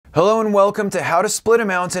Hello and welcome to How to Split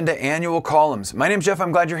Amounts into Annual Columns. My name's Jeff,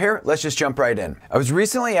 I'm glad you're here. Let's just jump right in. I was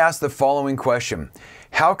recently asked the following question: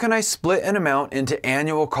 how can I split an amount into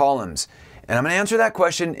annual columns? And I'm going to answer that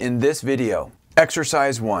question in this video.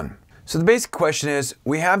 Exercise 1. So the basic question is,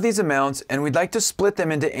 we have these amounts and we'd like to split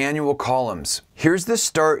them into annual columns. Here's the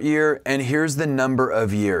start year and here's the number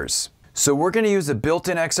of years. So we're going to use a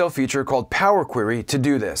built-in Excel feature called Power Query to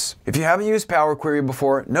do this. If you haven't used Power Query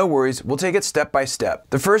before, no worries, we'll take it step by step.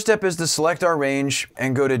 The first step is to select our range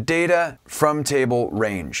and go to Data, From Table,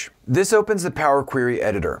 Range. This opens the Power Query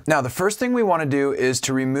editor. Now the first thing we want to do is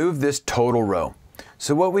to remove this total row.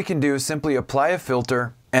 So what we can do is simply apply a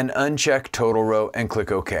filter and uncheck total row and click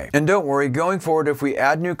OK. And don't worry, going forward, if we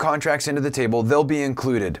add new contracts into the table, they'll be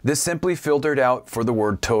included. This simply filtered out for the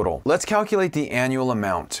word total. Let's calculate the annual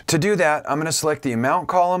amount. To do that, I'm going to select the amount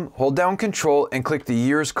column, hold down Control and click the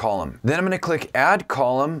years column. Then I'm going to click Add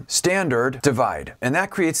Column, Standard, Divide, and that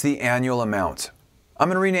creates the annual amount. I'm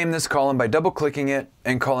going to rename this column by double clicking it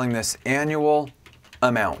and calling this annual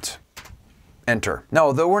amount. Enter. Now,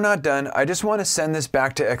 although we're not done, I just want to send this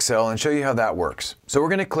back to Excel and show you how that works. So we're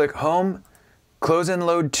going to click Home, Close and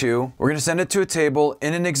Load To. We're going to send it to a table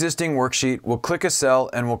in an existing worksheet. We'll click a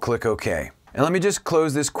cell and we'll click OK. And let me just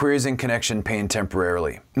close this Queries and Connection pane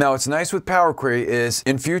temporarily. Now, what's nice with Power Query is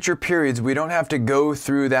in future periods, we don't have to go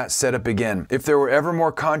through that setup again. If there were ever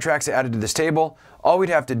more contracts added to this table, all we'd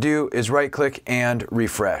have to do is right-click and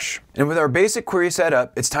refresh. And with our basic query set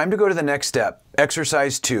up, it's time to go to the next step,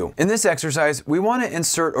 Exercise 2. In this exercise, we want to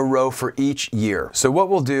insert a row for each year. So what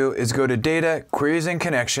we'll do is go to Data, Queries and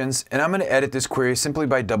Connections, and I'm going to edit this query simply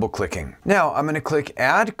by double-clicking. Now, I'm going to click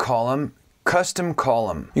Add Column, Custom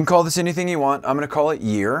Column. You can call this anything you want. I'm going to call it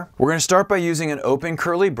Year. We're going to start by using an open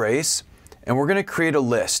curly brace, and we're going to create a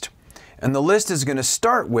list. And the list is going to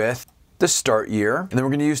start with the start year, and then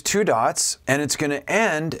we're going to use two dots, and it's going to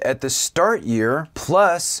end at the start year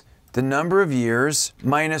plus the number of years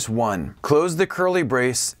minus 1. Close the curly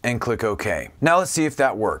brace and click OK. Now let's see if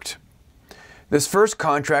that worked. This first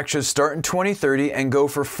contract should start in 2030 and go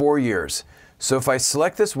for 4 years. So if I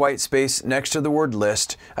select this white space next to the word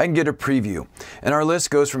list, I can get a preview. And our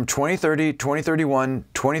list goes from 2030, 2031,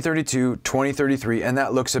 2032, 2033, and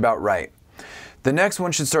that looks about right. The next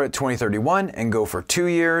one should start at 2031 and go for 2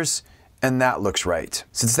 years, and that looks right.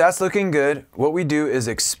 Since that's looking good, what we do is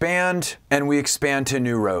expand, and we expand to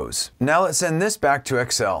new rows. Now let's send this back to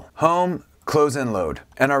Excel. Home, Close and Load.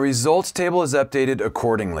 And our results table is updated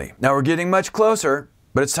accordingly. Now we're getting much closer,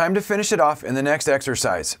 but it's time to finish it off in the next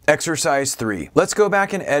exercise. Exercise 3. Let's go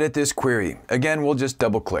back and edit this query. Again, we'll just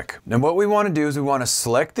double click. Now what we want to do is we want to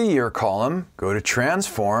select the year column, go to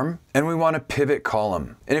Transform, and we want to pivot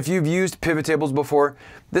column. And if you've used pivot tables before,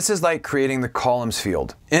 this is like creating the columns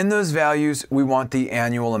field. In those values, we want the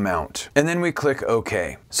annual amount. And then we click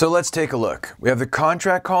OK. So let's take a look. We have the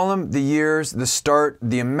contract column, the years, the start,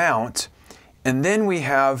 the amount, and then we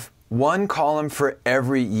have one column for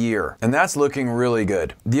every year. And that's looking really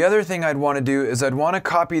good. The other thing I'd want to do is I'd want to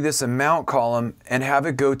copy this amount column and have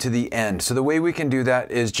it go to the end. So the way we can do that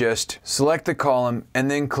is just select the column and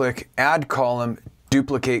then click Add Column,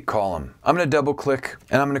 Duplicate Column. I'm going to double click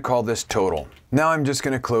and I'm going to call this Total. Now I'm just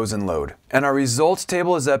going to close and load. And our results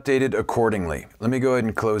table is updated accordingly. Let me go ahead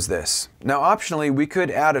and close this. Now optionally, we could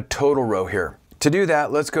add a total row here. To do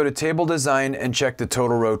that, let's go to Table Design and check the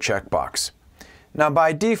Total Row checkbox. Now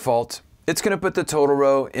by default, it's going to put the total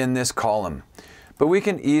row in this column, but we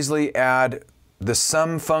can easily add the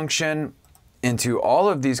sum function into all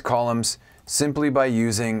of these columns simply by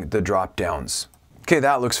using the drop downs. Okay,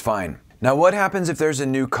 that looks fine. Now what happens if there's a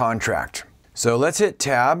new contract? So let's hit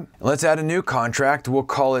Tab, let's add a new contract. We'll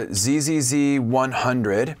call it ZZZ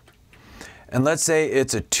 100. And let's say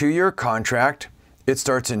it's a 2-year contract. It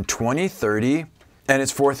starts in 2030. And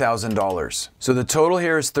it's $4,000. So the total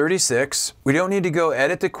here is 36. We don't need to go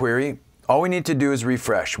edit the query. All we need to do is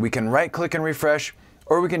refresh. We can right click and refresh,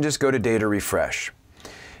 or we can just go to Data Refresh.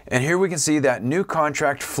 And here we can see that new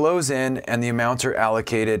contract flows in and the amounts are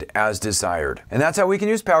allocated as desired. And that's how we can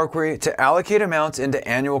use Power Query to allocate amounts into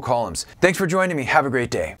annual columns. Thanks for joining me. Have a great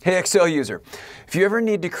day. Hey Excel user, if you ever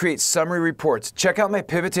need to create summary reports, check out my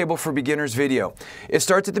Pivot Table for Beginners video. It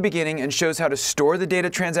starts at the beginning and shows how to store the data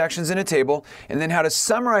transactions in a table and then how to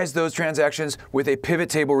summarize those transactions with a pivot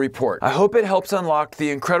table report. I hope it helps unlock the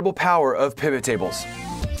incredible power of pivot tables.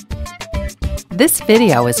 This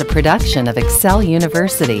video is a production of Excel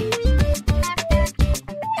University.